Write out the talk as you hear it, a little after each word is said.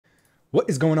What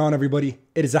is going on, everybody?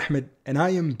 It is Ahmed, and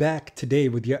I am back today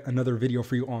with yet another video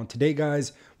for you on. Today,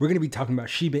 guys, we're going to be talking about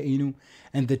Shiba Inu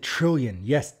and the trillion,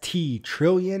 yes,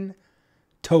 trillion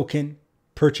token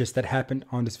purchase that happened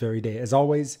on this very day. As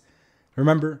always,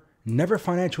 remember, never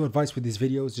financial advice with these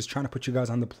videos, just trying to put you guys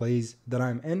on the plays that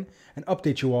I'm in and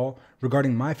update you all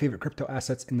regarding my favorite crypto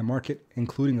assets in the market,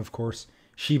 including, of course,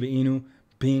 Shiba Inu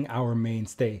being our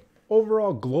mainstay.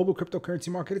 Overall, global cryptocurrency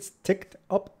market, it's ticked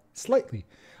up slightly.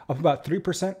 Up about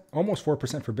 3%, almost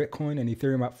 4% for Bitcoin and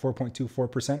Ethereum about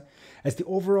 4.24%. As the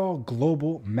overall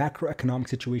global macroeconomic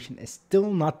situation is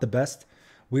still not the best,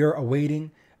 we are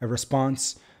awaiting a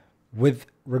response with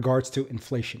regards to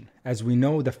inflation. As we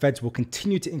know, the Feds will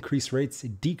continue to increase rates,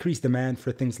 decrease demand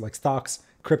for things like stocks,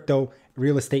 crypto,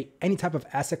 real estate, any type of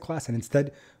asset class, and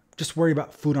instead just worry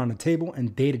about food on the table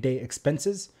and day-to-day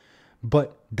expenses.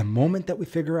 But the moment that we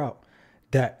figure out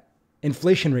that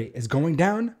inflation rate is going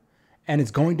down, and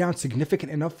it's going down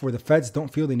significant enough where the Feds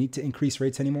don't feel they need to increase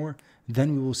rates anymore,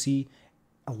 then we will see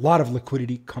a lot of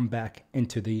liquidity come back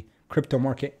into the crypto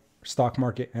market, stock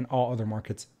market, and all other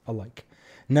markets alike.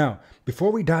 Now,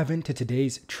 before we dive into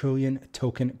today's trillion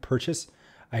token purchase,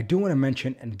 I do want to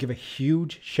mention and give a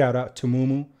huge shout out to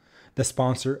Moomoo, the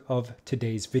sponsor of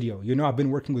today's video. You know, I've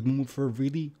been working with Moomoo for a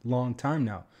really long time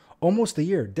now, almost a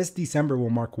year. This December will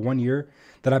mark 1 year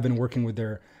that I've been working with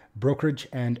their brokerage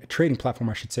and trading platform,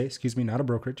 I should say, excuse me, not a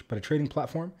brokerage, but a trading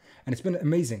platform. And it's been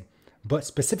amazing. But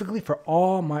specifically for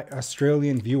all my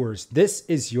Australian viewers, this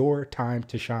is your time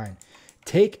to shine.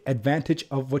 Take advantage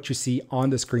of what you see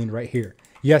on the screen right here.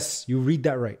 Yes, you read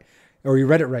that right, or you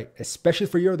read it right, especially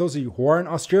for those of you who are in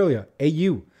Australia,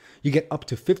 AU. You get up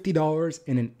to $50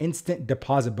 in an instant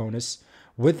deposit bonus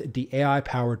with the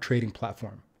AI-powered trading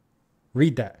platform.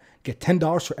 Read that. Get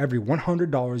 $10 for every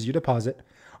 $100 you deposit,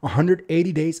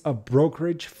 180 days of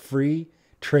brokerage-free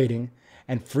trading,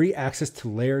 and free access to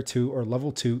layer 2 or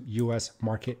level 2 US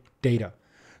market data.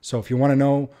 So if you want to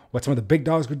know what some of the big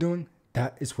dogs are doing,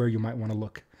 that is where you might want to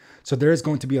look. So there is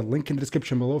going to be a link in the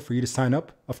description below for you to sign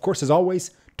up. Of course, as always,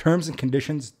 terms and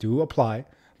conditions do apply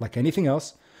like anything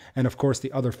else. And of course,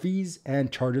 the other fees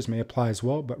and charges may apply as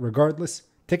well. But regardless,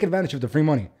 take advantage of the free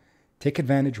money. Take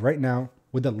advantage right now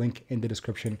with the link in the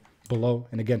description below.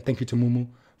 And again, thank you to Moomoo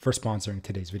for sponsoring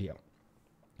today's video.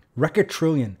 Record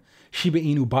trillion Shiba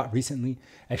Inu bought recently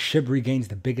as SHIB regains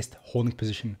the biggest holding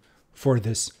position for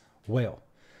this whale.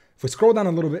 If we scroll down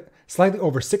a little bit, slightly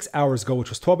over 6 hours ago, which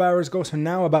was 12 hours ago, so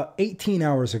now about 18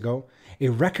 hours ago, a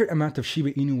record amount of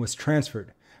Shiba Inu was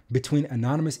transferred between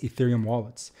anonymous Ethereum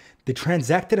wallets. The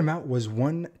transacted amount was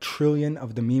 1 trillion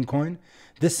of the meme coin.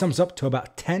 This sums up to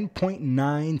about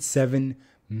 10.97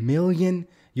 million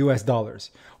US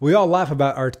dollars. We all laugh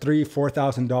about our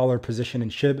 $3,000-$4,000 position in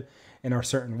SHIB in our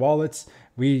certain wallets.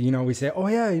 We say, oh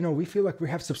yeah, we feel like we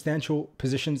have substantial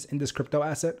positions in this crypto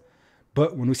asset.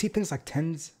 But when we see things like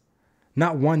tens,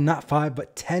 not one, not five,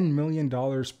 but $10 million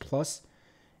plus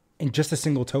in just a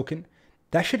single token,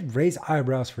 that should raise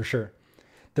eyebrows for sure.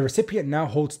 The recipient now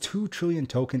holds 2 trillion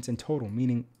tokens in total,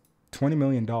 meaning $20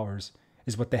 million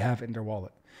is what they have in their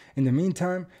wallet. In the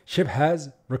meantime, SHIB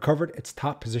has recovered its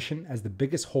top position as the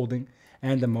biggest holding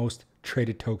and the most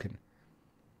traded token.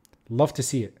 Love to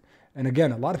see it. And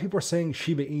again, a lot of people are saying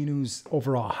Shiba Inu's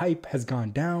overall hype has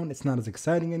gone down. It's not as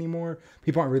exciting anymore.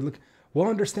 People aren't really looking. Well,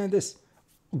 understand this.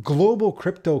 Global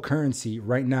cryptocurrency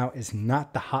right now is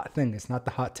not the hot thing. It's not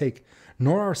the hot take.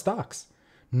 Nor are stocks.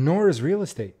 Nor is real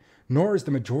estate. Nor is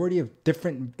the majority of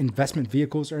different investment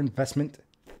vehicles or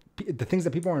the things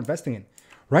that people are investing in.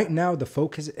 Right now, the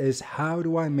focus is how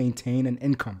do I maintain an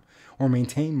income or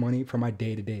maintain money for my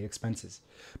day-to-day expenses.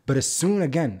 But as soon,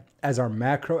 again, as our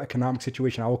macroeconomic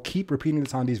situation, I will keep repeating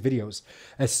this on these videos,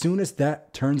 as soon as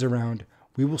that turns around,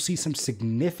 we will see some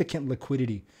significant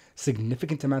liquidity,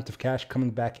 significant amount of cash coming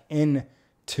back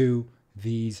into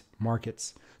these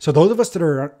markets. So those of us that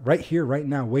are right here, right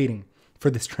now, waiting for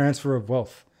this transfer of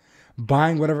wealth,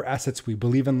 buying whatever assets we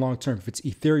believe in long term, if it's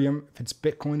Ethereum, if it's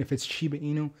Bitcoin, if it's Shiba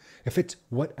Inu, if it's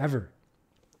whatever.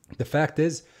 The fact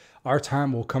is, our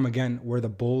time will come again where the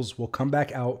bulls will come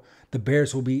back out, the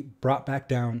bears will be brought back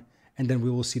down, and then we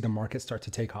will see the market start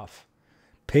to take off.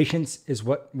 Patience is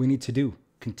what we need to do.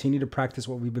 Continue to practice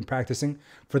what we've been practicing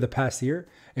for the past year.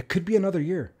 It could be another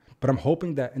year, but I'm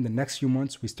hoping that in the next few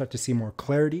months, we start to see more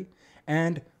clarity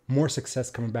and more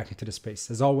success coming back into the space.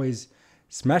 As always,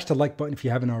 smash the like button if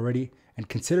you haven't already, and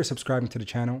consider subscribing to the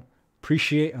channel.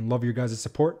 Appreciate and love your guys'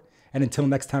 support. And until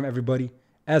next time, everybody,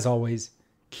 as always,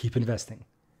 keep investing.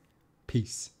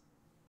 Peace.